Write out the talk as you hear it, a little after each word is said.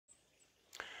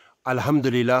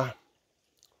Alhamdulillah,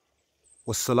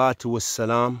 wassalatu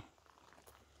wassalam,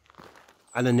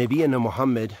 ala nabiyyina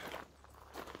Muhammad,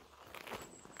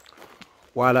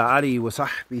 wa ala alihi wa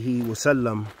sahbihi wa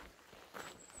sallam,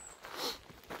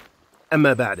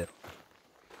 amma ba'da.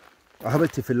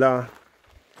 Ahabati fillah.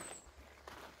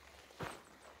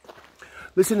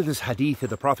 Listen to this hadith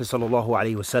of the Prophet sallallahu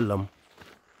alaihi wasallam,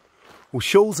 who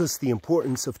shows us the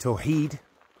importance of Tawheed,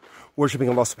 worshipping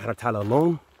Allah subhanahu wa ta'ala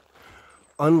alone,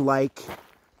 unlike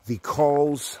the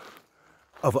calls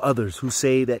of others who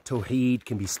say that Tawheed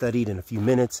can be studied in a few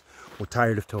minutes. We're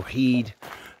tired of Tawheed.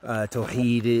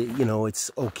 Tawheed,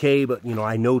 it's okay, but,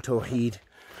 I know Tawheed.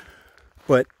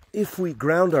 But if we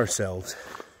ground ourselves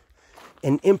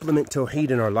and implement Tawheed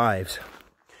in our lives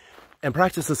and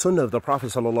practice the sunnah of the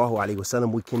Prophet sallallahu alaihi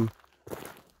wasallam, we can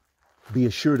be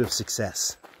assured of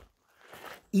success,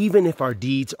 even if our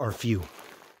deeds are few.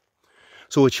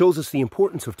 So it shows us the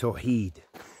importance of Tawheed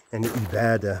and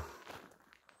ibadah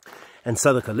and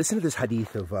sadaqah. Listen to this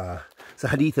hadith of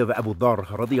Abu Dharr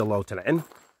radiyallahu ta'ala anhu.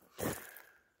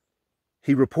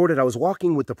 He reported, I was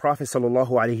walking with the Prophet sallallahu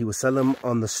alaihi wasallam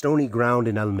on the stony ground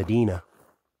in Al-Madinah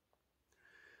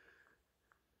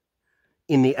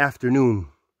in the afternoon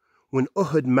when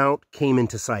Uhud Mount came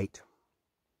into sight.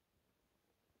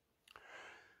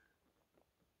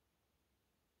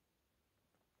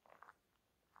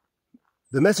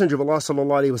 The Messenger of Allah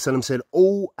sallallahu alaihi wasallam said,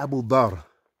 O Abu Dharr.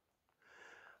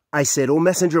 I said, O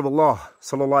Messenger of Allah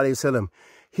sallallahu alaihi wasallam,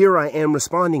 here I am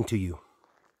responding to you.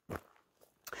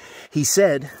 He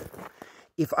said,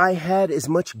 if I had as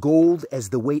much gold as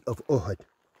the weight of Uhud,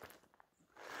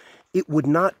 it would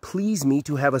not please me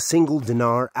to have a single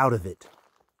dinar out of it.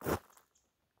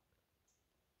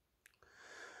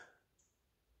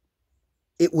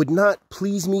 It would not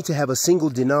please me to have a single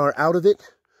dinar out of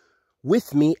it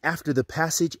with me after the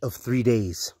passage of 3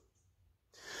 days.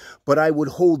 But I would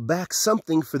hold back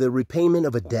something for the repayment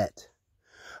of a debt.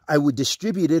 I would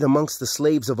distribute it amongst the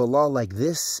slaves of Allah like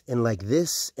this, and like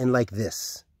this, and like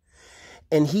this.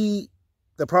 And he,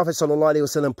 the Prophet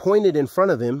ﷺ, pointed in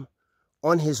front of him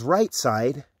on his right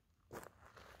side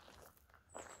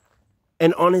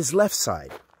and on his left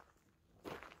side.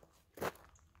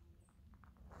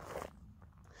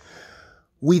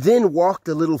 We then walked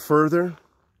a little further,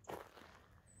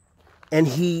 and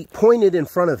he pointed in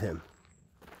front of him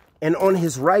and on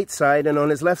his right side and on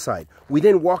his left side. We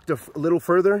then walked a little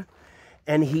further,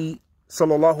 and he,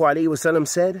 sallallahu alaihi wasallam,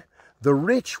 said, the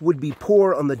rich would be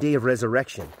poor on the day of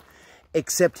resurrection,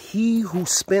 except he who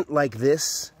spent like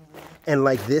this and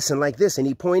like this and like this. And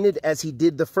he pointed as he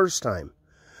did the first time.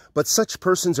 But such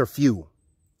persons are few.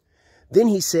 Then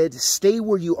he said, stay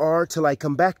where you are till I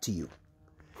come back to you.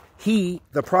 He,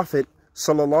 the Prophet,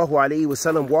 sallallahu alaihi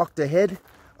wasallam, walked ahead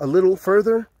a little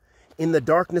further in the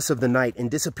darkness of the night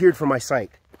and disappeared from my sight.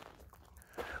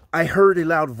 I heard a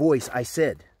loud voice. I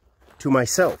said to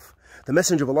myself, the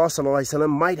Messenger of Allah sallallahu alaihi wasallam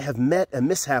might have met a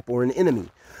mishap or an enemy.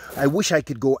 I wish I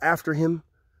could go after him,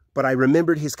 but I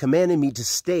remembered his commanding me to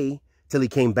stay till he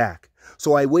came back.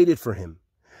 So I waited for him.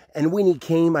 And when he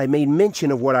came, I made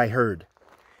mention of what I heard.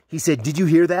 He said, did you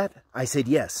hear that? I said,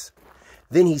 yes.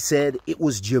 Then he said, it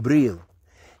was Jibreel,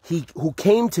 who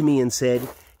came to me and said,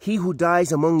 he who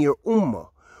dies among your ummah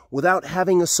without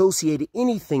having associated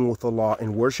anything with Allah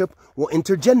in worship will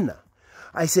enter Jannah.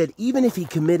 I said, even if he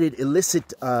committed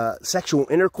illicit sexual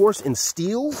intercourse and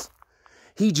steals,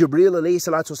 Jibreel alayhi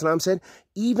salatu wasalam said,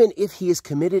 even if he has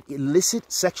committed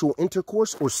illicit sexual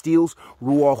intercourse or steals,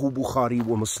 ruwahu Bukhari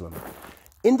wa Muslim.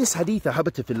 In this hadith,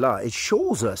 ahabati fillah, it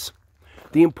shows us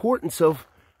the importance of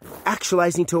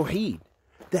actualizing Tawheed,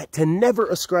 that to never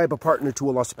ascribe a partner to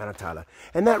Allah subhanahu wa ta'ala.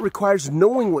 And that requires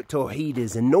knowing what Tawheed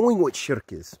is and knowing what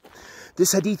shirk is.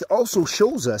 This hadith also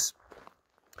shows us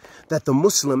that the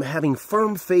Muslim, having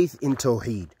firm faith in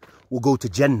Tawheed, will go to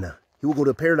Jannah. He will go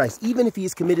to paradise, even if he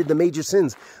has committed the major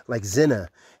sins like zina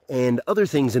and other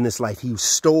things in this life. He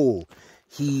stole,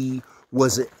 he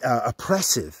was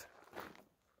oppressive.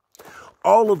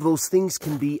 All of those things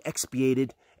can be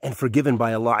expiated and forgiven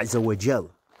by Allah Azza wa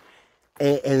Jal.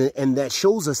 And that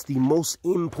shows us the most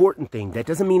important thing. That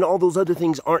doesn't mean all those other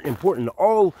things aren't important.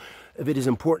 All of it is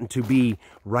important to be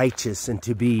righteous and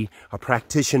to be a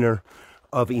practitioner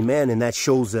of Iman. And that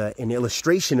shows an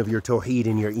illustration of your Tawheed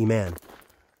and your Iman.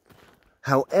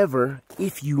 However,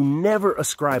 if you never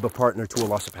ascribe a partner to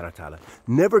Allah subhanahu wa ta'ala,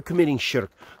 never committing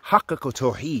shirk, haqqaq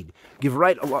Tawheed, give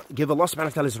Allah subhanahu wa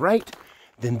ta'ala's right,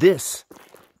 then this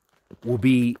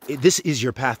is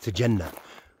your path to Jannah.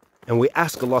 And we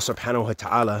ask Allah subhanahu wa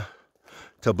ta'ala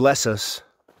to bless us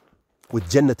with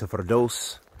Jannat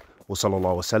al-Firdaus. Wa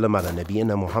sallallahu wa sallam ala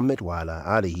nabiyyina Muhammad wa ala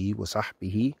alihi wa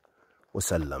sahbihi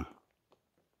wasallam.